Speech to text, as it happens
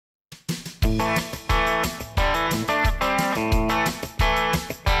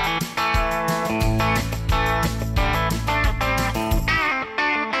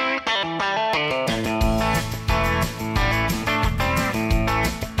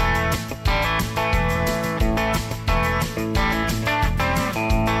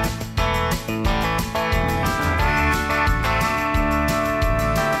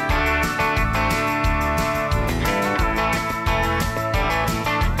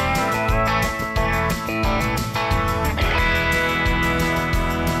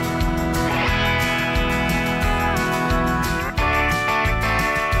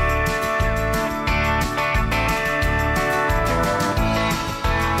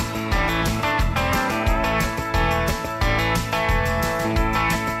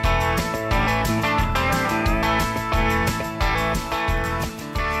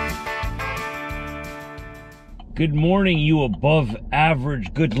Good morning, you above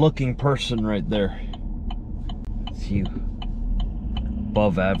average, good looking person right there. It's you.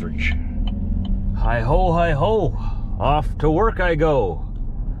 Above average. Hi ho, hi ho. Off to work I go.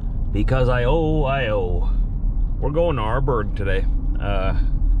 Because I owe. We're going to Arborg today.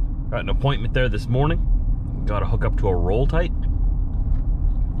 Got an appointment there this morning. Got to hook up to a roll tight.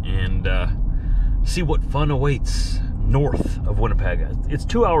 And see what fun awaits north of Winnipeg. It's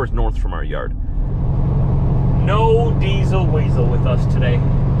 2 hours north from our yard. No diesel weasel with us today.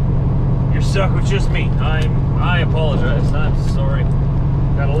 You're stuck with just me. I apologize. I'm sorry.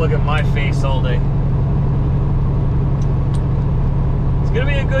 Gotta look at my face all day. It's gonna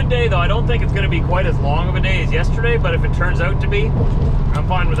be a good day though. I don't think it's gonna be quite as long of a day as yesterday, but if it turns out to be, I'm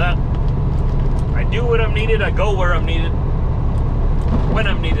fine with that. I do what I'm needed, I go where I'm needed, when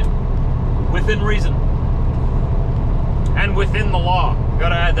I'm needed, within reason. And within the law.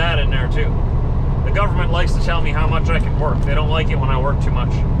 Gotta add that in there too. The government likes to tell me how much I can work. They don't like it when I work too much.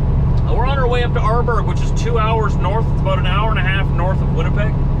 We're on our way up to Arborg, which is 2 hours north. It's about an hour and a half north of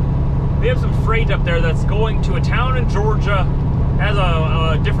Winnipeg. We have some freight up there that's going to a town in Georgia. Has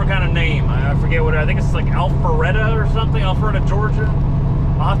a different kind of name. I forget what I think it's like Alpharetta or something. Alpharetta, Georgia.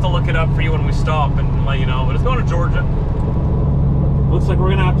 I'll have to look it up for you when we stop and let you know. But it's going to Georgia. Looks like we're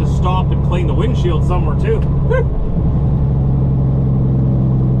going to have to stop and clean the windshield somewhere too.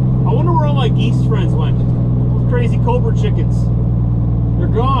 I wonder where all my geese friends went. Those crazy cobra chickens. They're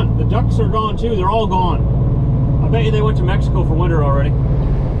gone. The ducks are gone too. They're all gone. I bet you they went to Mexico for winter already.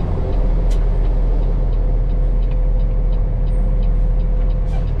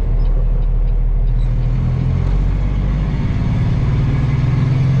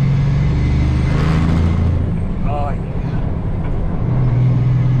 Oh yeah.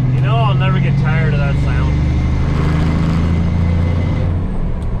 You know, I'll never get tired of that sound.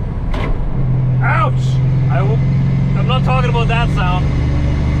 Ouch! I'm not talking about that sound.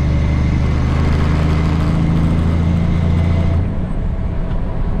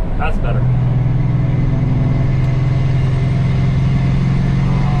 That's better.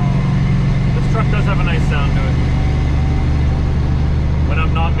 This truck does have a nice sound to it. When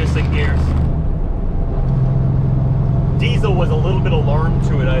I'm not missing gears. Diesel was a little bit alarmed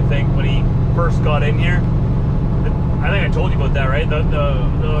to it, I think, when he first got in here. I think I told you about that, right?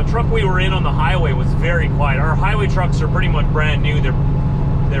 The truck we were in on the highway was very quiet. Our highway trucks are pretty much brand new.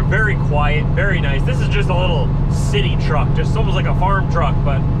 They're very quiet, very nice. This is just a little city truck, just almost like a farm truck,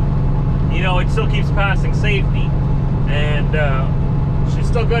 but you know, it still keeps passing safety. And she's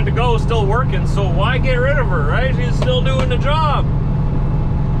still good to go, still working, so why get rid of her, right? She's still doing the job.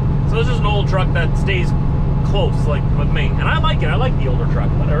 So this is an old truck that stays close, like with me. And I like it, I like the older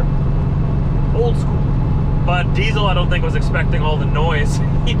truck, whatever. Old school. But Diesel, I don't think, was expecting all the noise.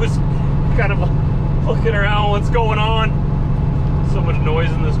 He was kind of looking around, what's going on? So much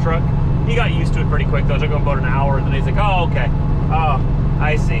noise in this truck. He got used to it pretty quick though. It took him about an hour, and then he's like, oh, okay. Oh,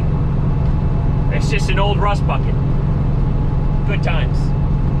 I see. It's just an old rust bucket. Good times.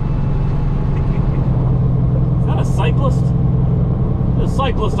 Is that a cyclist? There's a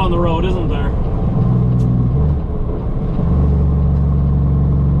cyclist on the road, isn't there?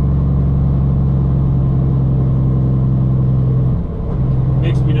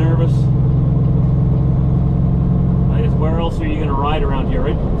 Makes me nervous. I guess where else are you going to ride around here,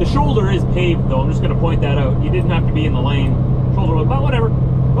 right? The shoulder is paved though, I'm just going to point that out. You didn't have to be in the lane. Shoulder road, but whatever.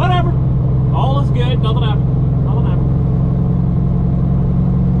 Whatever. All is good, nothing happened. Nothing happened.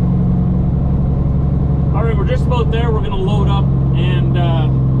 Alright, we're just about there. We're going to load up and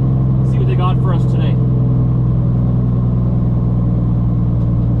see what they got for us today.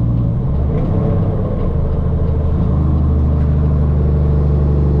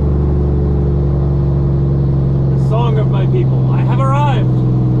 The song of my people. I have arrived.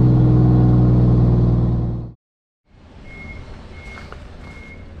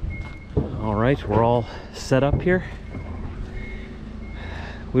 right, we're all set up here.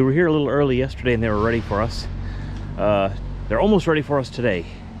 We were here a little early yesterday and they were ready for us. They're almost ready for us today.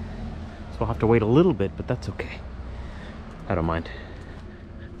 So we'll have to wait a little bit, but that's okay. I don't mind.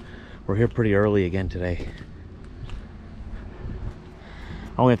 We're here pretty early again today.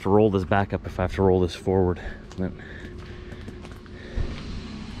 I only have to roll this back up if I have to roll this forward. But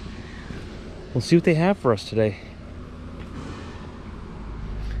we'll see what they have for us today.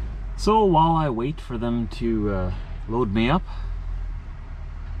 So while I wait for them to load me up,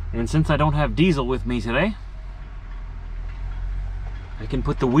 and since I don't have diesel with me today, I can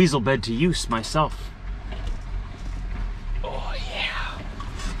put the weasel bed to use myself. Oh yeah.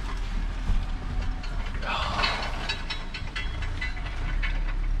 Oh.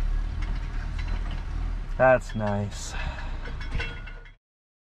 That's nice.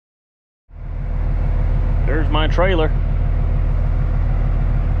 There's my trailer.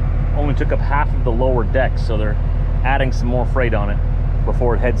 Only took up half of the lower deck, so they're adding some more freight on it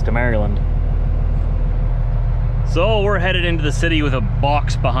before it heads to Maryland. So we're headed into the city with a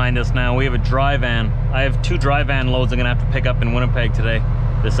box behind us now. We have a dry van. I have 2 dry van loads I'm gonna have to pick up in Winnipeg today,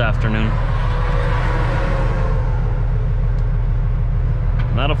 this afternoon.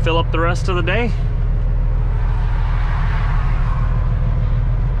 And that'll fill up the rest of the day.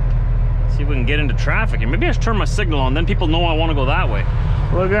 See if we can get into traffic. And maybe I should turn my signal on, then people know I want to go that way.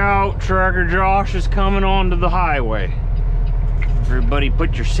 Look out, Trucker Josh is coming onto the highway. Everybody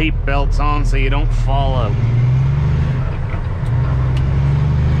put your seat belts on so you don't fall out.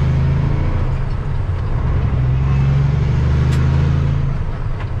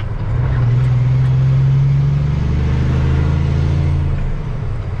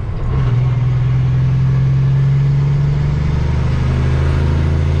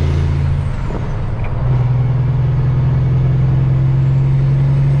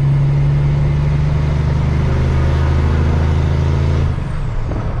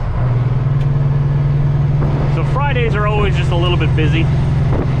 Just a little bit busy,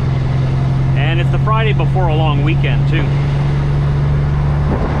 and it's the Friday before a long weekend too.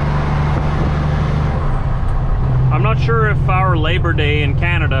 I'm not sure if our Labor Day in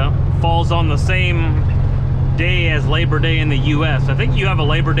Canada falls on the same day as Labor Day in the US. I think you have a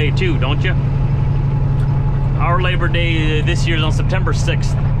Labor Day too, don't you? Our Labor Day this year is on September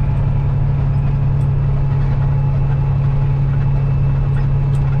 6th.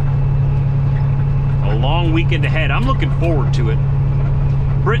 Long weekend ahead. I'm looking forward to it.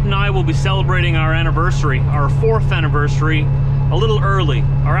 Britt and I will be celebrating our anniversary, our 4th anniversary, a little early.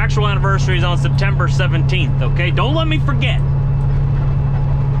 Our actual anniversary is on September 17th, okay? Don't let me forget.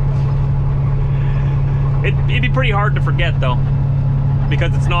 It'd be pretty hard to forget though,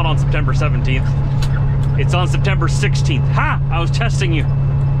 because it's not on September 17th. It's on September 16th. Ha! I was testing you.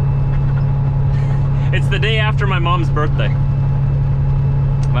 It's the day after my mom's birthday.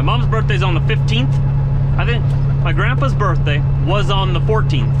 My mom's birthday's on the 15th. I think my grandpa's birthday was on the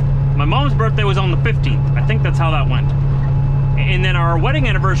 14th. My mom's birthday was on the 15th. I think that's how that went. And then our wedding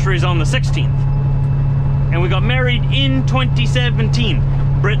anniversary is on the 16th. And we got married in 2017.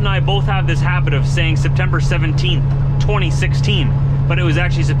 Britt and I both have this habit of saying September 17th, 2016. But it was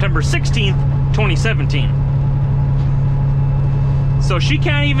actually September 16th, 2017. So she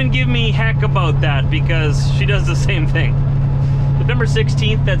can't even give me heck about that because she does the same thing. September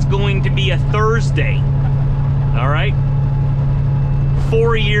 16th, that's going to be a Thursday. All right?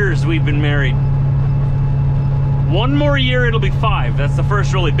 4 years we've been married. 1 more year, it'll be 5. That's the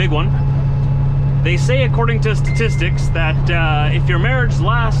first really big one. They say, according to statistics, that if your marriage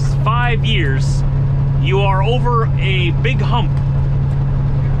lasts 5 years, you are over a big hump.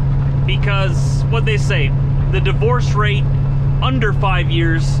 Because what they say, the divorce rate under 5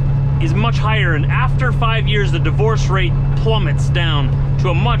 years is much higher, and after 5 years the divorce rate plummets down to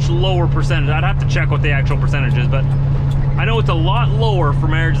a much lower percentage. I'd have to check what the actual percentage is, but I know it's a lot lower for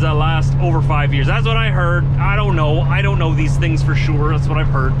marriages that last over 5 years. That's what I heard. I don't know these things for sure. That's what I've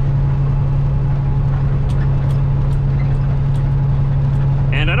heard.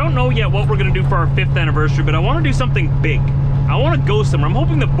 And I don't know yet what we're gonna do for our 5th anniversary, but I want to do something big. I want to go somewhere. I'm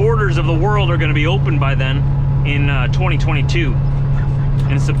hoping the borders of the world are going to be open by then in 2022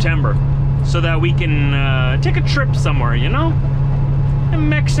 in September, so that we can take a trip somewhere, you know? In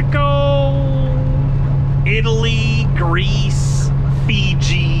Mexico, Italy, Greece,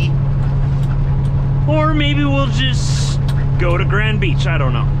 Fiji, or maybe we'll just go to Grand Beach. I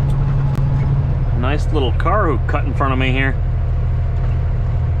don't know. Nice little car who cut in front of me here.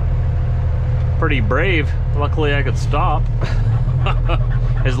 Pretty brave. Luckily I could stop.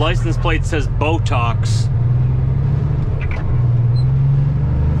 His license plate says Botox.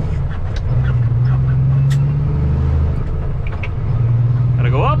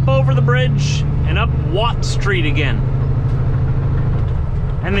 up over the bridge and up Watt Street again.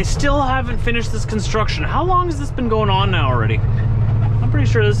 And they still haven't finished this construction. How long has this been going on now already? I'm pretty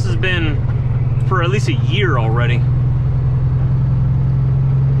sure this has been for at least a year already.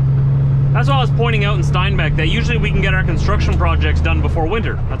 That's why I was pointing out in Steinbeck that usually we can get our construction projects done before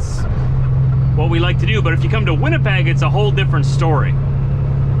winter. That's what we like to do. But if you come to Winnipeg, it's a whole different story.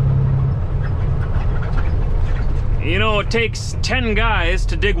 You know, it takes 10 guys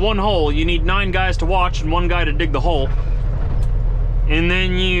to dig one hole. You need 9 guys to watch and 1 guy to dig the hole. And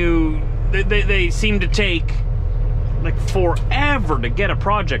then they seem to take like forever to get a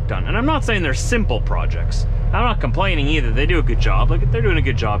project done. And I'm not saying they're simple projects. I'm not complaining either. They do a good job. Like, they're doing a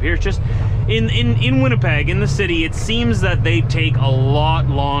good job here. It's just in Winnipeg, in the city, it seems that they take a lot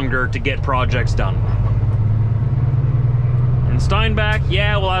longer to get projects done. In Steinbeck,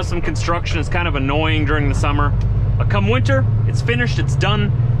 yeah, we'll have some construction. It's kind of annoying during the summer. But come winter, it's finished, it's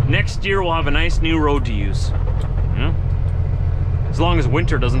done. Next year, we'll have a nice new road to use. You know? As long as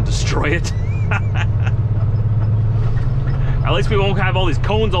winter doesn't destroy it. At least we won't have all these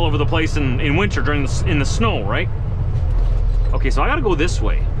cones all over the place in winter during in the snow, right? Okay, so I gotta go this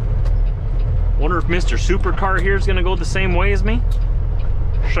way. Wonder if Mr. Supercar here is gonna go the same way as me?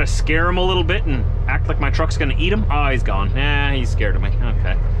 Should I scare him a little bit and act like my truck's gonna eat him? Oh, he's gone. Nah, he's scared of me.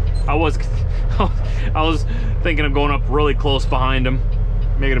 Okay. I was thinking of going up really close behind him,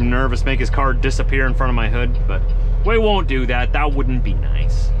 making him nervous, make his car disappear in front of my hood, but we won't do that. That wouldn't be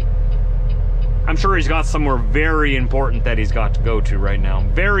nice. I'm sure he's got somewhere very important that he's got to go to right now.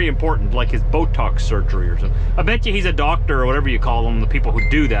 Very important, like his Botox surgery or something. I bet you he's a doctor or whatever you call them, the people who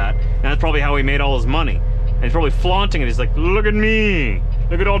do that. And that's probably how he made all his money. And he's probably flaunting it. He's like, look at me.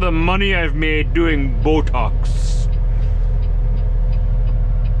 Look at all the money I've made doing Botox.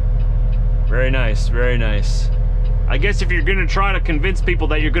 Very nice, very nice. I guess if you're gonna try to convince people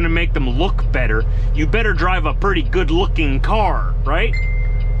that you're gonna make them look better, you better drive a pretty good looking car, right?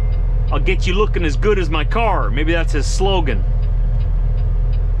 I'll get you looking as good as my car. Maybe that's his slogan.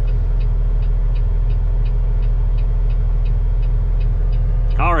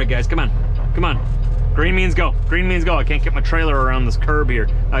 All right, guys, come on. Come on. Green means go. Green means go. I can't get my trailer around this curb here.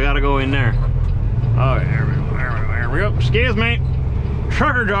 I gotta go in there. Oh, there we go. Excuse me.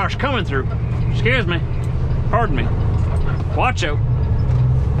 Trucker Josh coming through. Excuse me. Pardon me. Watch out.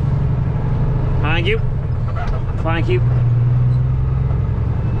 Thank you. Thank you.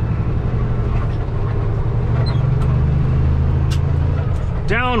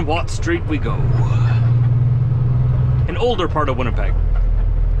 Down Watt Street we go. An older part of Winnipeg.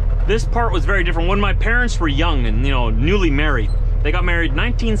 This part was very different. When my parents were young and, you know, newly married, they got married in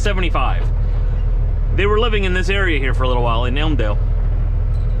 1975. They were living in this area here for a little while in Elmdale.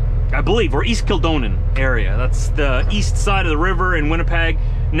 I believe, or East Kildonan area. That's the east side of the river in Winnipeg.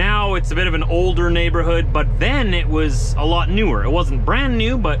 Now it's a bit of an older neighborhood, but then it was a lot newer. It wasn't brand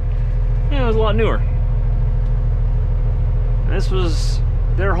new, but yeah, it was a lot newer. This was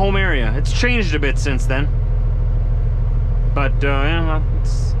their home area. It's changed a bit since then. But yeah,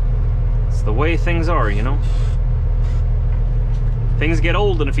 it's the way things are, you know. Things get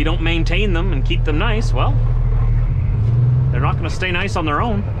old, and if you don't maintain them and keep them nice, well, they're not going to stay nice on their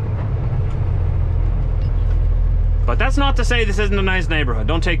own. But that's not to say this isn't a nice neighborhood.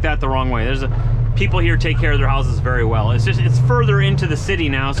 Don't take that the wrong way. People here take care of their houses very well. It's just, it's further into the city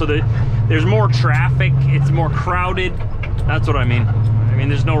now, so there's more traffic. It's more crowded. That's what I mean. I mean,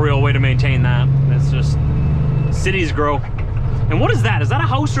 there's no real way to maintain that. It's just, cities grow. And what is that? Is that a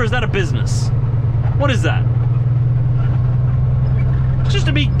house or is that a business? What is that? It's just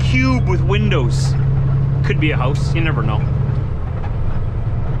a big cube with windows. Could be a house. You never know.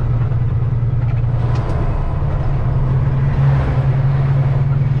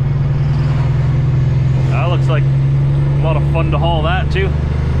 That looks like a lot of fun to haul that too.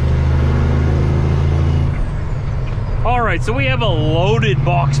 All right, so we have a loaded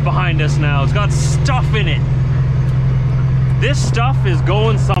box behind us now. It's got stuff in it. This stuff is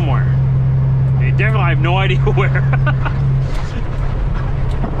going somewhere. I definitely have no idea where.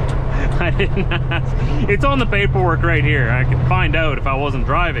 I didn't ask. It's on the paperwork right here. I could find out if I wasn't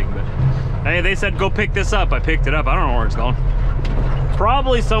driving, but hey, they said go pick this up. I picked it up. I don't know where it's going.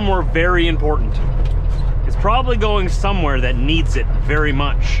 Probably somewhere very important. It's probably going somewhere that needs it very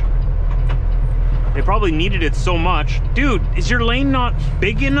much. They probably needed it so much. Dude, is your lane not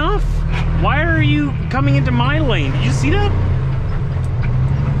big enough? Why are you coming into my lane? Did you see that?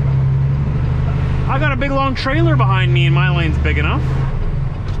 I got a big long trailer behind me and my lane's big enough.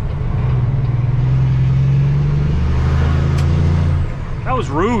 That was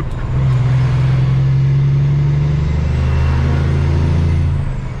rude.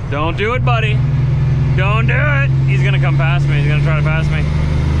 Don't do it, buddy. Don't do it. He's gonna come past me. He's gonna try to pass me.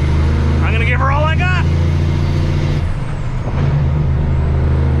 I'm gonna give her all I got.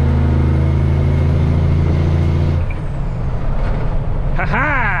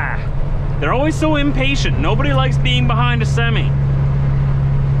 Haha! They're always so impatient. Nobody likes being behind a semi.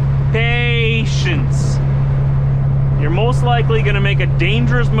 Patience. You're most likely gonna make a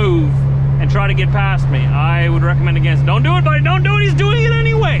dangerous move and try to get past me. I would recommend against. Don't do it, buddy. Don't do it. He's doing it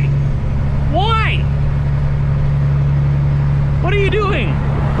anyway. Why? What are you doing?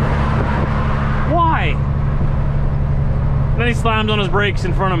 Why? Then he slams on his brakes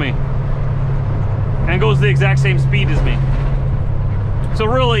in front of me and goes the exact same speed as me. So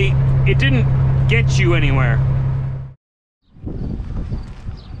really, it didn't get you anywhere.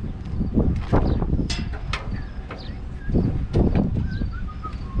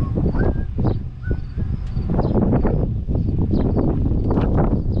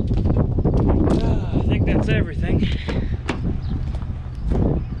 I think that's everything.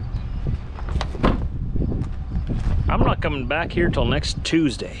 I'm not coming back here till next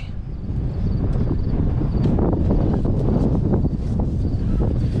Tuesday.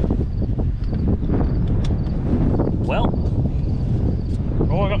 Well,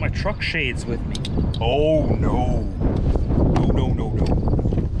 oh, I got my truck shades with me. Oh no. No.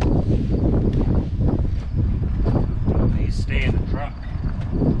 Please stay in the truck.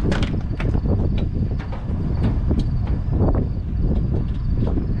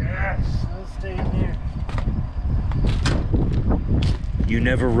 Yes, I'll stay in here. You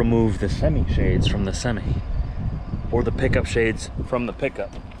never remove the semi shades from the semi, or the pickup shades from the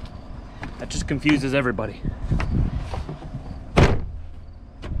pickup. That just confuses everybody.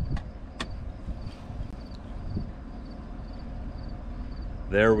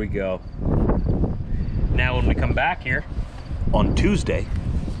 There we go. Now when we come back here on Tuesday,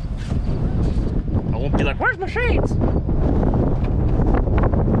 I won't be like, where's my shades? I'll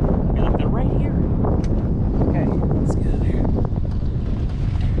be like, they're right here. Okay, let's get out of here.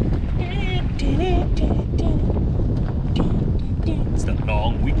 It's the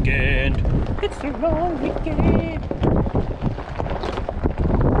long weekend. It's the long weekend.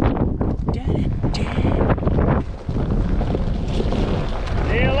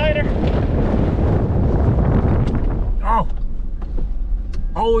 See you later. Oh,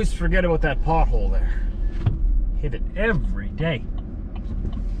 always forget about that pothole there. Hit it every day.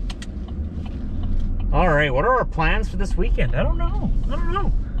 All right, what are our plans for this weekend? I don't know.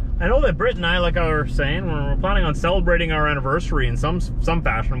 I know that Britt and I, like I was saying, we're planning on celebrating our anniversary in some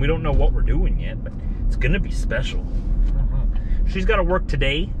fashion. We don't know what we're doing yet, but it's gonna be special. She's got to work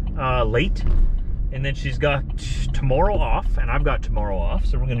today, late, and then she's got tomorrow off, and I've got tomorrow off,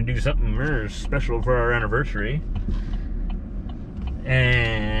 so we're gonna do something very special for our anniversary.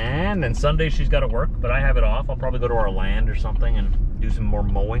 And then Sunday she's got to work, but I have it off. I'll probably go to our land or something and do some more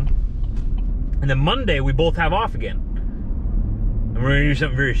mowing. And then Monday we both have off again. And we're gonna do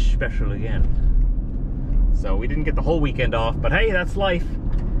something very special again. So we didn't get the whole weekend off, but hey, that's life.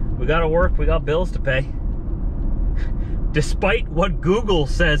 We gotta work, we got bills to pay. Despite what Google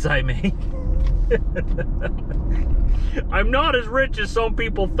says I make. I'm not as rich as some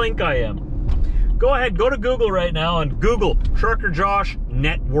people think I am. Go ahead, go to Google right now and Google Trucker Josh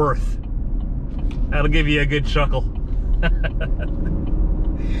net worth. That'll give you a good chuckle.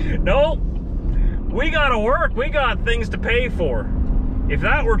 No, we gotta work. We got things to pay for. If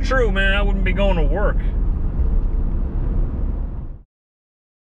that were true, man, I wouldn't be going to work.